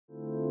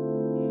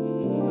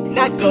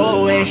not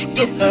go away. She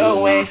get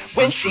her way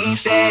when she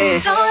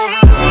says.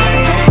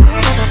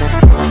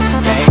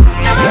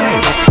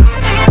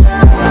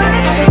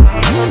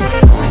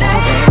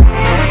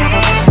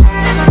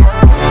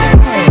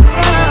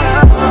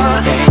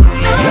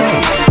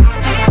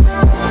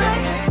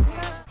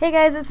 Hey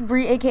guys, it's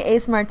Bri aka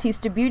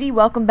SMARTISTA Beauty.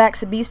 Welcome back,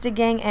 SMARTISTA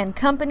gang and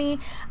company.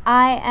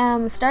 I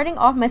am starting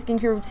off my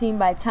skincare routine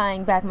by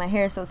tying back my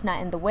hair so it's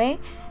not in the way.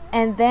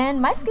 And then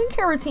my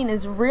skincare routine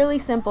is really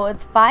simple.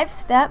 It's 5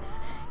 steps.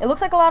 It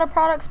looks like a lot of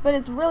products, but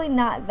it's really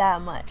not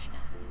that much.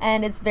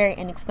 And it's very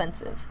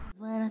inexpensive.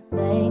 When I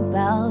think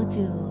about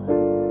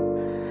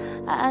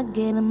you, I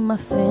get in my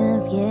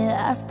feelings,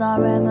 yeah, I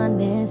start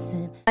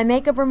reminiscing. My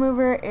makeup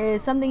remover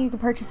is something you can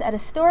purchase at a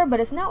store, but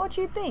it's not what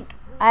you think.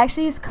 I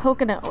actually use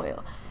coconut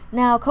oil.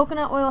 Now,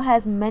 coconut oil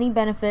has many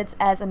benefits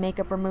as a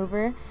makeup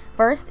remover.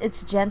 First,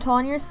 it's gentle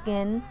on your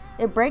skin.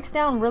 It breaks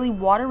down really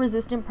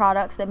water-resistant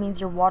products, that means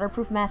your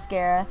waterproof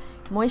mascara,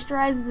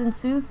 moisturizes and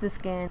soothes the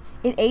skin.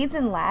 It aids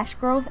in lash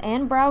growth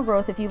and brow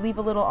growth if you leave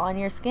a little on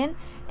your skin,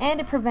 and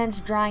it prevents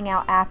drying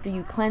out after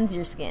you cleanse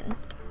your skin.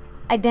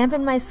 I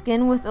dampen my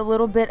skin with a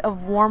little bit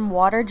of warm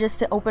water just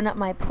to open up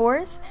my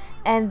pores,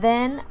 and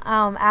then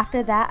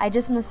after that I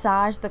just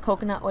massage the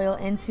coconut oil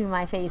into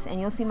my face and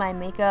you'll see my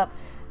makeup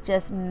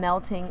just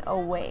melting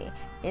away.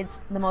 It's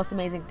the most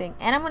amazing thing.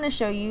 And I'm going to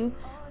show you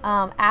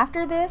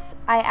after this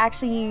I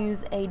actually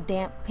use a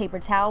damp paper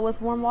towel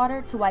with warm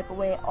water to wipe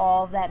away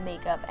all of that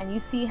makeup, and you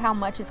see how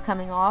much is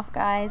coming off,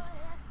 guys.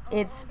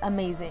 It's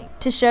amazing.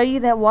 To show you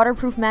that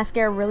waterproof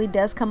mascara really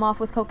does come off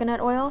with coconut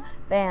oil,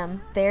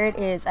 bam, there it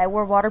is. I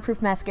wore waterproof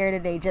mascara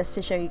today just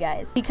to show you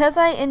guys. Because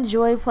I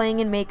enjoy playing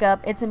in makeup,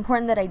 it's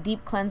important that I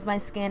deep cleanse my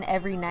skin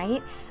every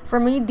night.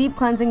 For me, deep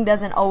cleansing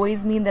doesn't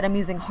always mean that I'm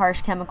using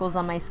harsh chemicals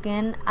on my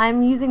skin.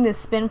 I'm using this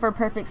Spin for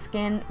Perfect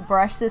Skin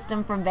brush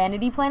system from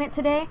Vanity Planet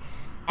today,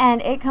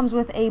 and it comes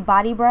with a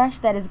body brush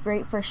that is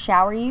great for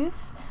shower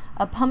use,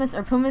 a pumice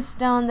or pumice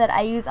stone that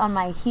I use on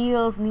my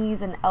heels,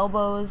 knees, and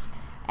elbows.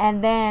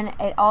 And then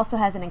it also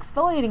has an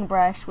exfoliating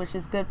brush, which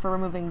is good for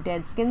removing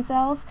dead skin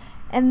cells.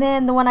 And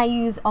then the one I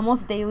use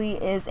almost daily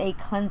is a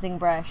cleansing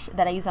brush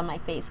that I use on my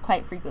face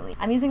quite frequently.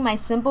 I'm using my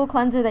simple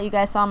cleanser that you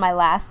guys saw in my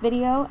last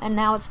video, and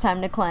now it's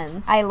time to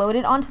cleanse. I load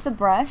it onto the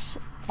brush,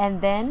 and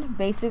then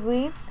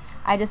basically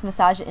I just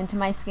massage it into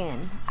my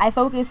skin. I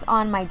focus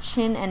on my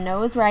chin and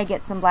nose where I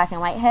get some black and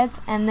white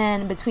heads, and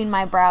then between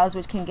my brows,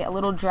 which can get a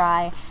little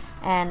dry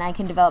and I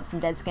can develop some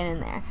dead skin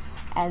in there.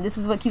 And this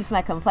is what keeps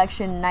my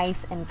complexion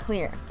nice and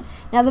clear.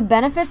 Now, the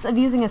benefits of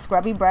using a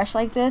scrubby brush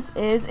like this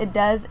is it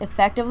does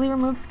effectively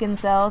remove skin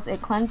cells,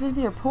 it cleanses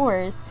your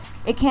pores,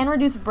 it can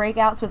reduce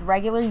breakouts with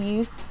regular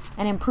use,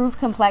 and improved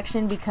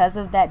complexion because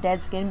of that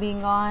dead skin being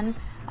gone,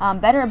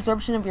 better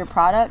absorption of your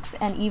products,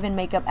 and even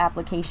makeup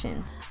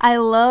application. I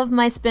love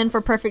my Spin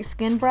for Perfect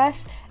Skin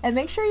brush, and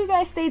make sure you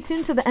guys stay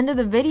tuned to the end of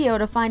the video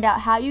to find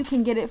out how you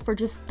can get it for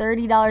just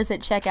 $30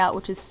 at checkout,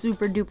 which is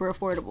super duper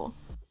affordable.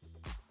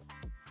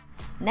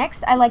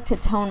 Next, I like to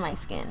tone my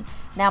skin.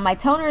 Now, my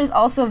toner is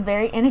also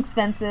very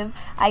inexpensive.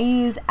 I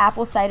use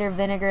apple cider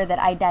vinegar that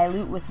I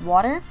dilute with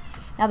water.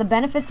 Now, the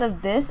benefits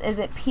of this is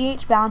it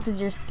pH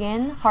balances your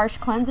skin. Harsh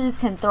cleansers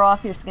can throw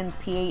off your skin's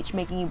pH,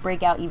 making you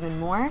break out even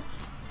more.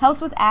 Helps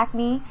with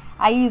acne.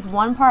 I use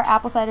 1 part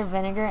apple cider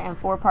vinegar and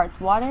 4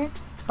 parts water.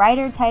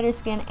 Brighter, tighter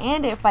skin,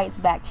 and it fights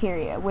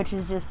bacteria, which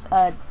is just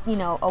a,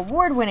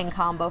 award-winning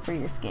combo for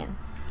your skin.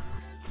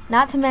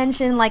 Not to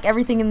mention, like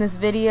everything in this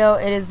video,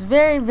 it is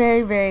very,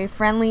 very, very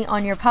friendly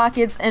on your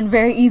pockets and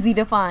very easy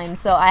to find,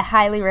 so I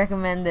highly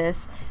recommend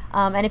this.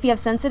 And if you have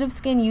sensitive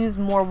skin, use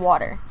more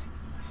water.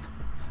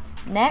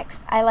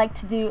 Next, I like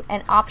to do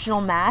an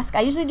optional mask. I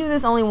usually do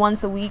this only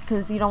once a week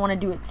because you don't want to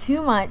do it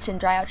too much and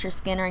dry out your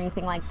skin or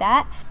anything like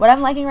that. What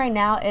I'm liking right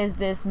now is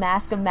this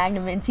Mask of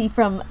Magnum-Minty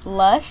from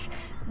Lush,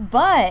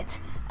 but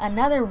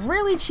another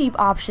really cheap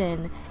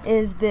option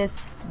is this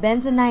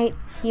bentonite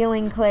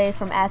healing clay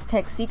from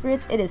Aztec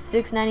Secrets. It is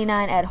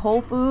 $6.99 at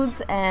Whole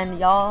Foods, and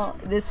y'all,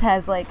 this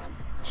has like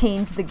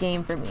changed the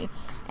game for me.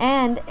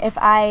 And if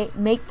I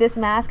make this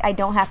mask, I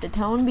don't have to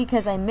tone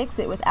because I mix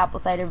it with apple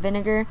cider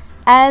vinegar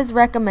as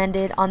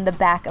recommended on the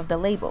back of the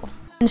label.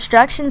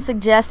 Instructions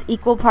suggest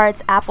equal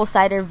parts apple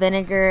cider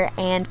vinegar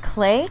and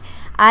clay.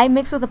 I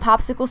mix with a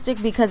popsicle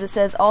stick because it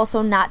says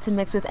also not to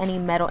mix with any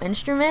metal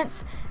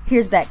instruments.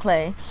 Here's that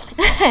clay.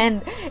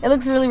 And it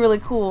looks really, really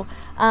cool.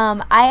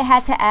 I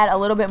had to add a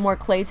little bit more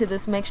clay to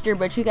this mixture,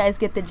 but you guys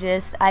get the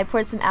gist. I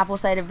poured some apple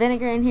cider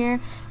vinegar in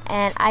here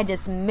and I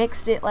just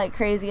mixed it like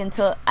crazy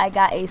until I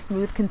got a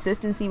smooth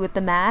consistency with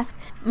the mask.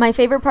 My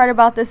favorite part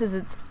about this is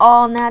it's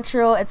all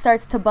natural. It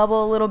starts to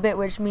bubble a little bit,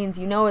 which means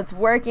you know it's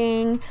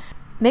working.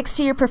 Mix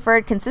to your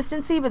preferred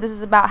consistency, but this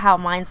is about how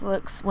mine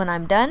looks when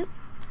I'm done.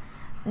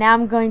 Now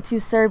I'm going to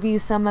serve you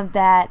some of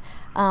that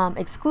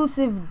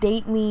exclusive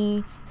date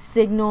me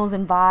signals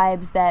and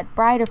vibes, that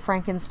Bride of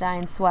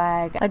Frankenstein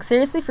swag. Like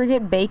seriously,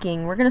 forget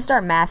baking, we're gonna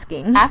start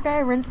masking. After I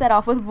rinse that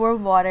off with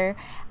warm water,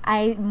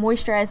 I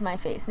moisturize my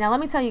face. Now let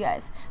me tell you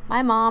guys,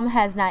 my mom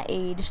has not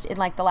aged in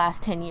like the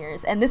last 10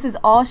 years and this is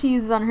all she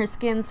uses on her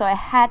skin, so I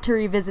had to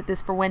revisit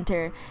this for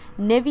winter.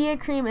 Nivea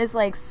cream is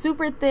like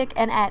super thick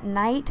and at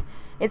night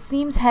it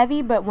seems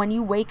heavy, but when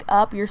you wake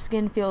up your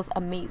skin feels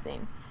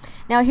amazing.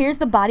 Now here's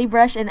the body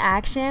brush in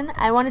action.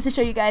 I wanted to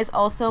show you guys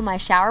also my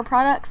shower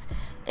products.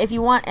 If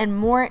you want a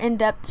more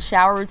in-depth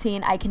shower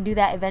routine, I can do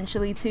that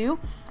eventually too.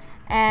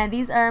 And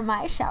these are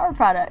my shower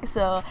products.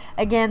 So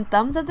again,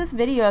 thumbs up this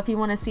video if you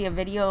want to see a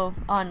video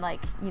on,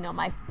 like, you know,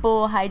 my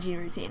full hygiene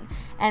routine.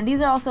 And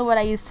these are also what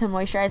I use to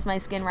moisturize my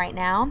skin right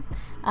now.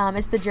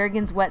 It's the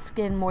Jergens Wet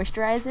Skin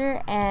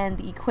Moisturizer and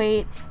the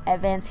Equate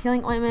Advanced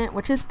Healing Ointment,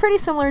 which is pretty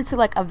similar to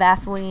like a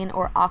Vaseline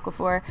or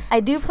Aquaphor.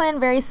 I do plan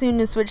very soon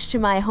to switch to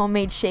my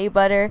homemade shea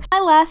butter. My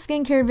last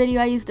skincare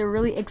video I used a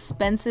really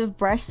expensive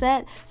brush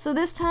set, so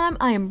this time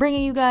I am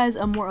bringing you guys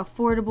a more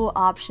affordable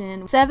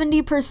option.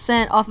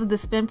 70% off of the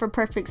Spin for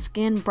Perfect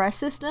Skin brush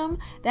system.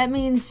 That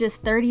means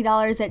just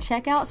 $30 at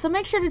checkout, so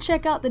make sure to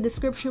check out the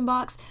description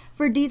box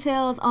for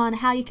details on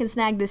how you can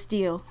snag this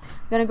deal.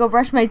 I'm gonna go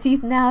brush my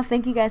teeth now.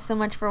 Thank you guys so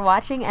much for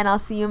watching, and I'll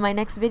see you in my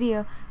next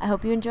video. I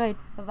hope you enjoyed.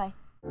 Bye-bye.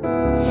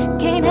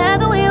 Can't have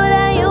the way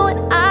without you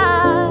and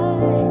I.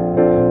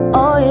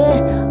 Oh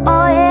yeah,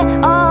 oh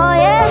yeah, oh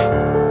yeah.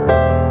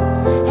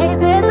 Hey,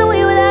 there's a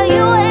way without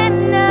you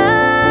and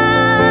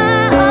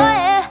I.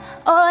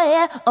 Oh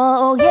yeah,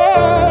 oh yeah, oh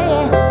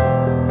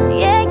yeah.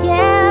 Yeah,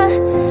 yeah.